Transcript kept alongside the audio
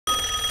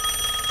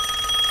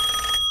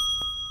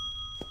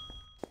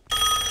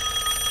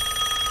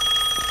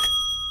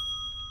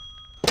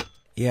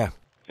Yeah.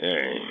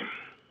 Hey,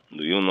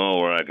 do you know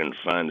where I can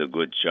find a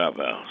good chop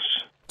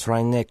house?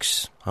 Try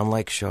Nick's on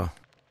Lakeshore.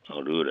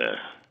 I'll do that.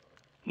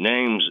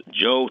 Name's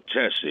Joe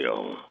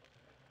Tessio.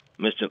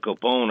 Mr.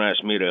 Capone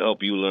asked me to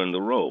help you learn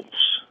the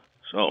ropes.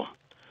 So,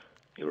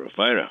 you're a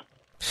fighter?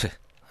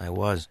 I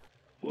was.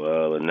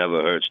 Well, it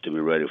never hurts to be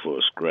ready for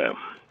a scrap.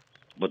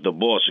 But the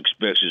boss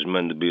expects his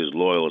men to be as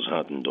loyal as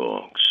hunting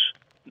dogs.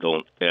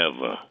 Don't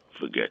ever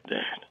forget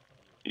that.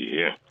 You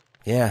hear?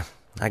 Yeah,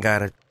 I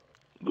got it.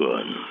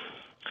 Good.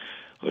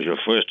 Well, your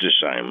first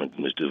assignment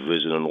is to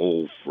visit an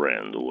old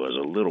friend who has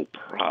a little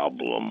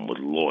problem with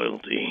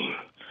loyalty.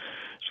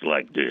 It's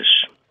like this.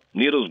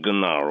 Needles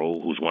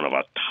Gennaro, who's one of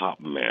our top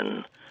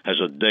men, has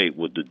a date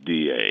with the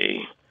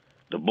DA.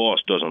 The boss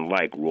doesn't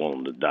like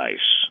rolling the dice,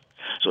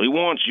 so he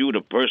wants you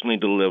to personally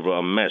deliver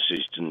a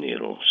message to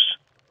Needles.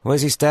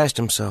 Where's he stashed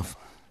himself?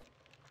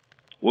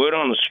 Word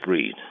on the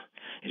street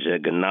is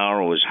that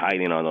Gennaro is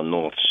hiding on the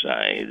north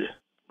side,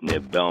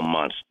 near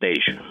Belmont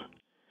Station.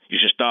 You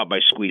should start by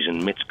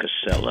squeezing Mitz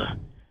Casella,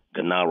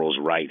 Gennaro's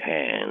right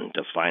hand,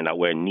 to find out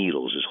where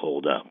Needles is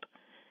holed up.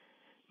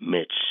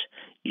 Mitz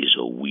is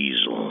a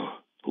weasel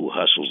who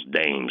hustles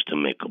dames to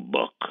make a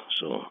buck,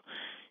 so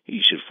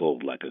he should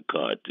fold like a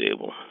card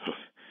table.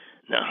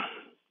 Now,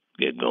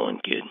 get going,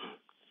 kid.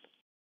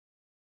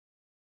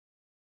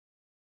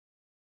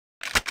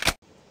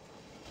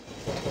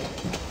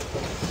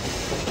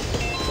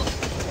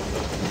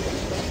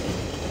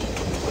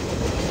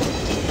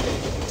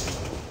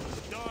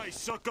 Die,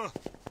 sucker!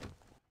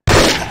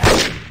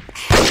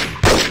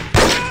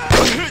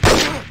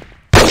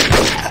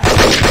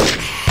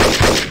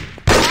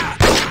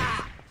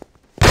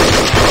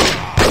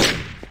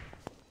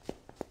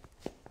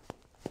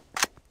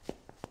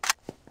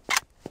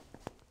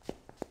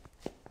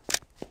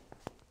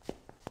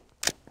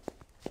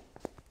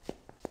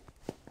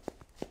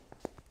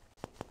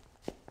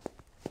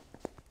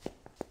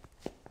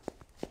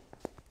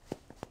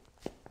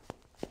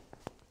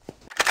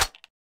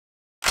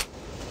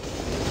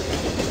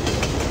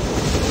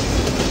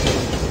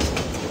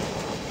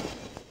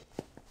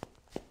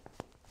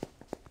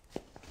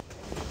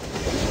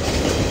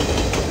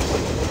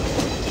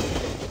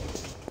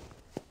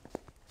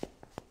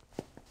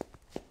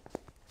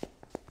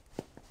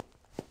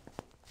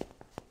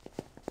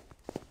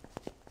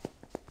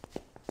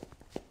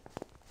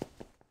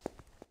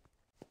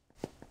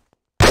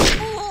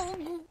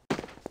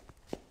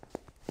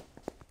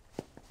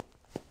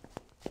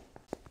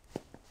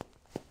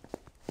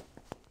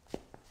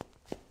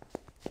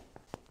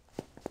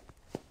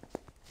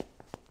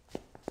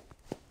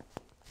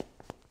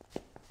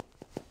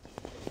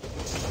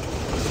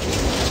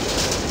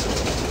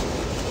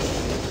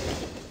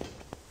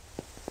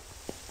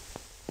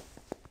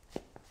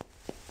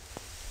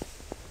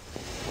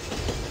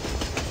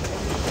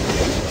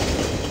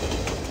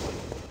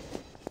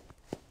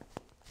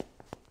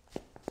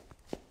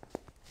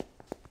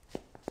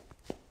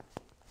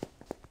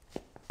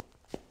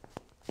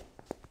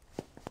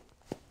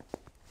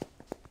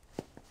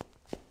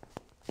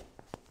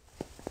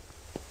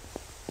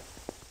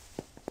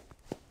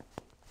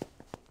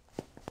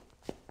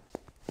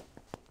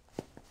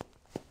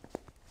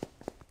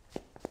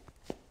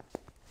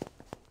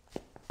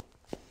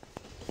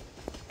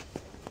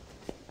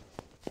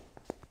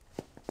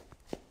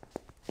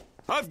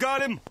 I've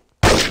got him!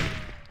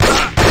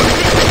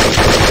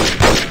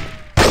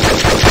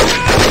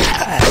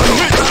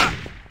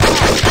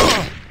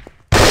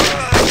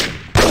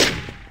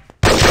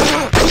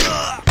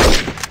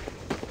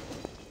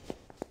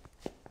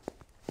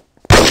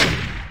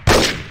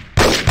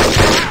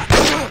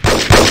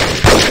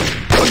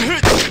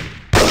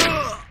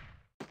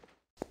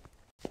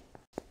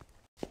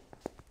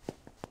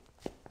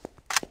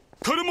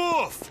 Cut him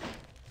off!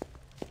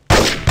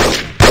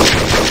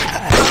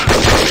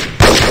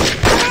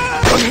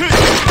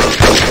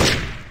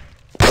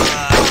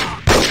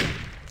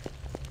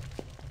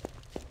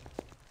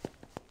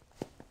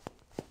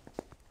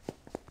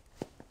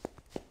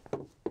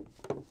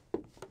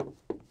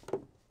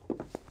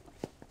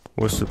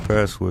 What's the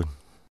password?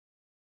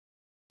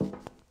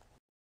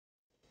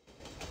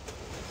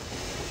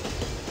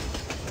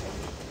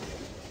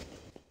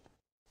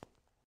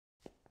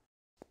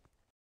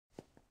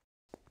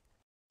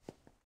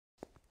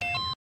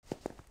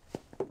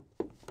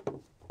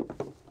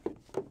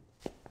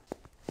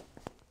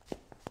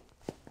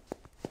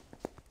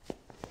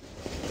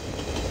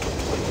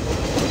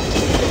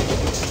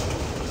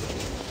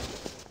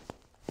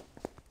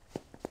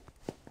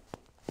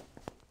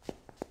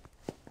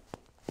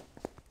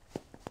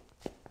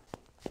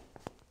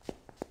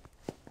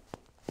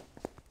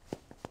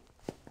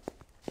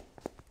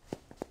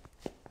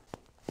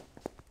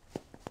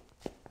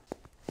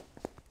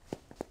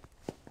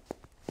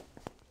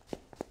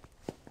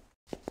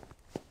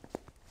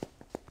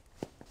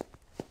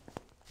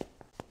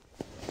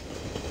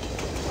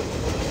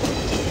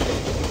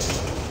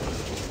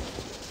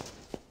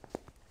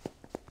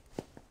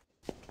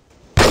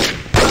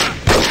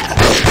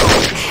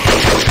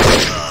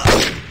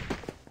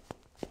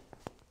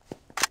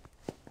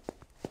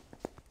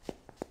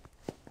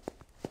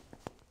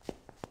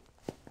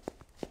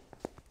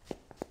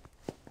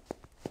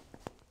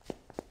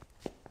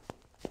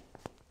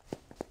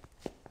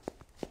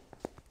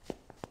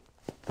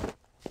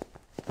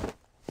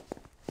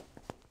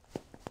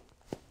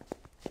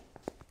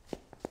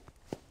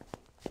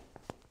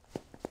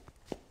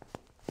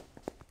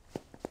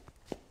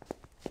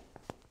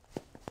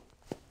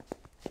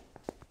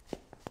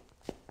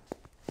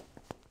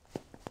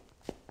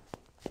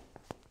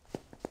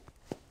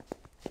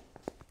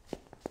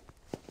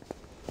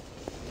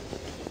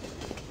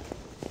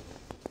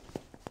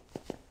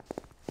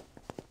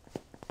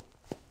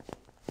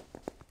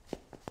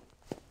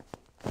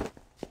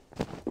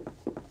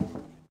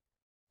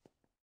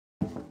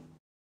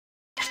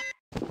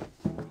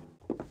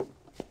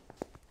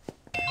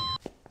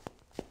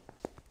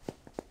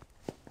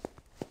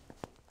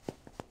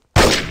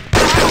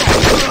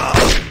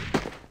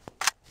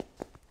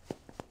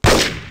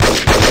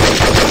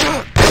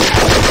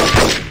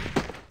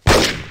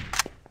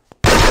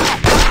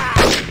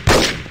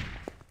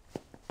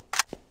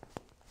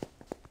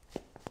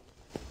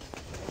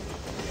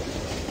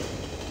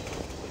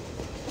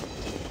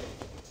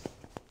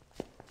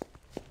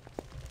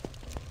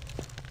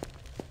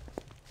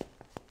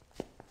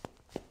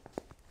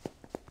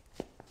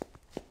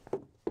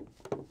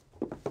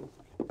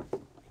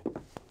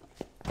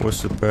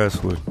 What's the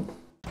password?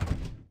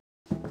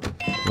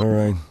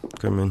 Alright,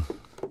 come in.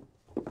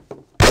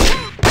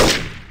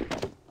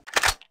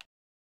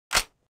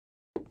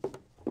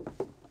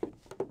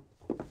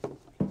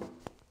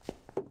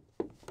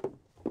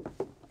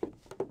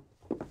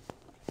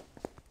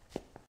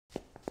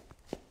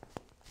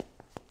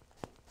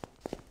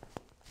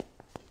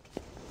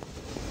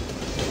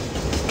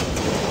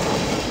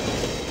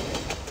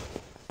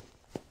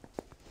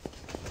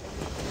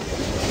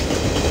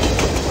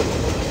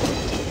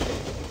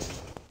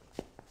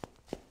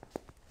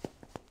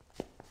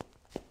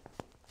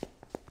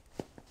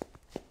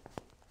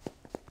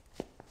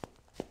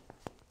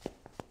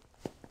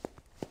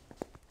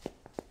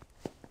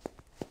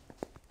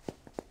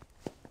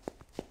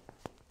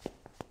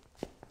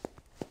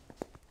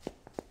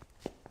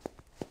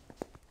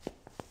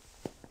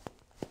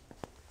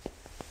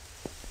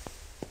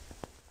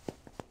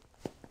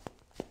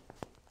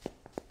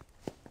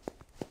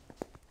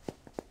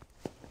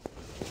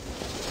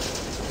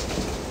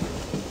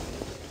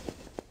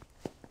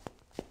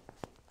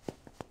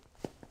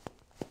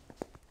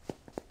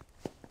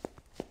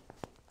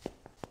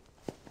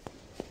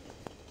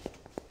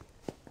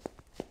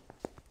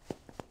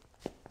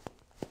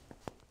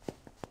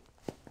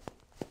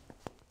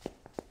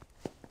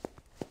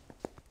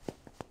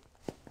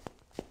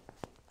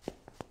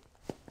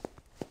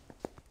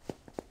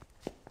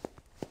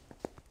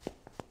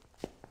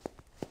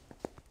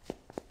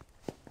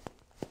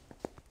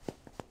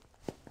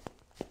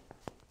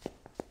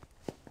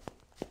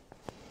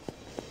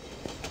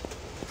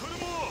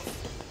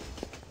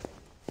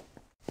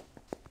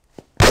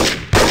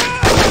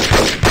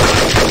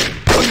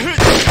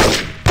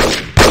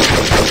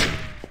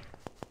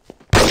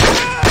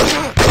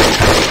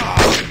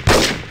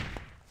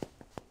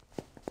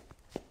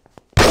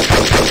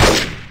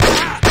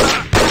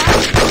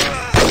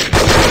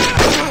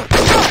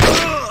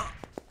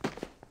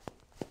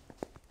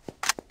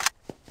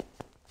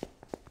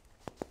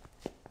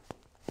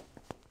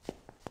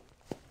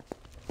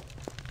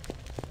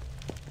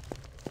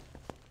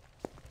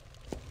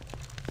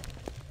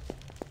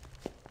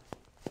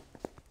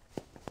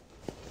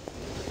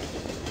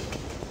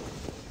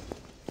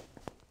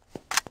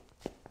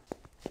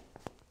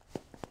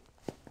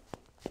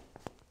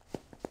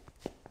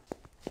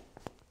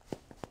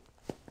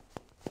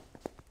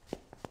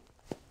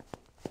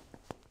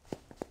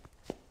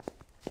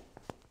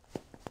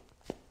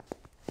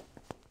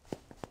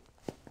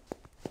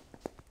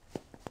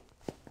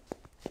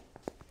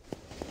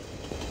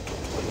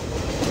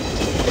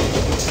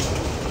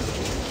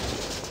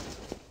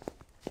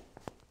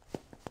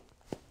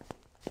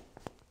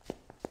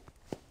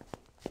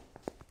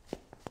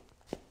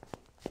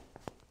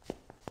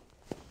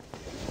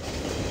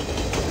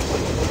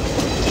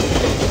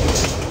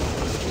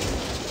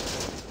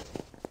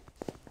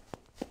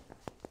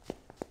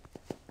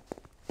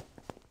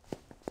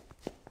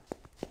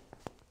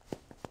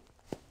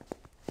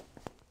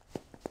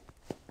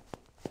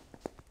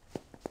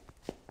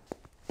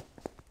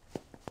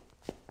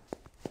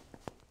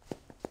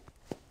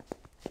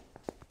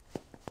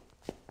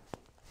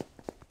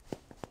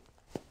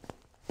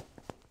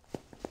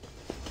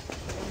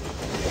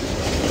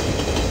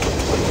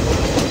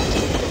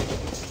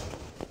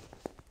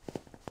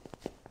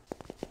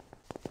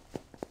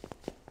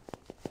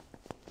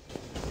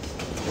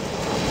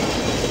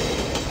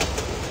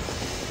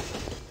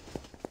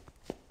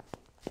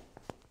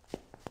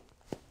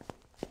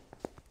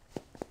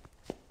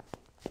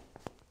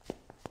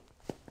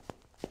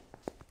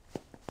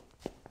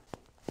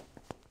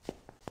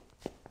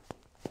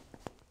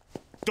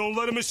 Don't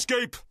let him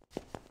escape.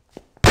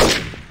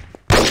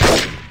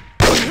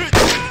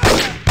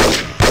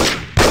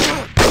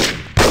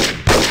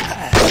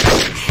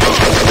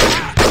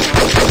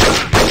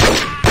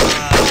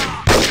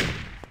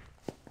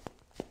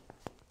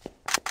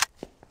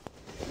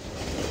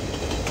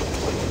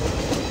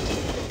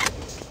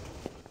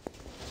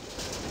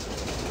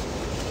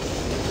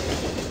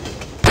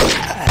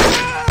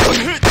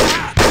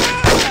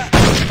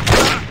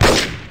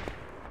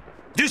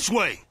 This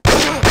way!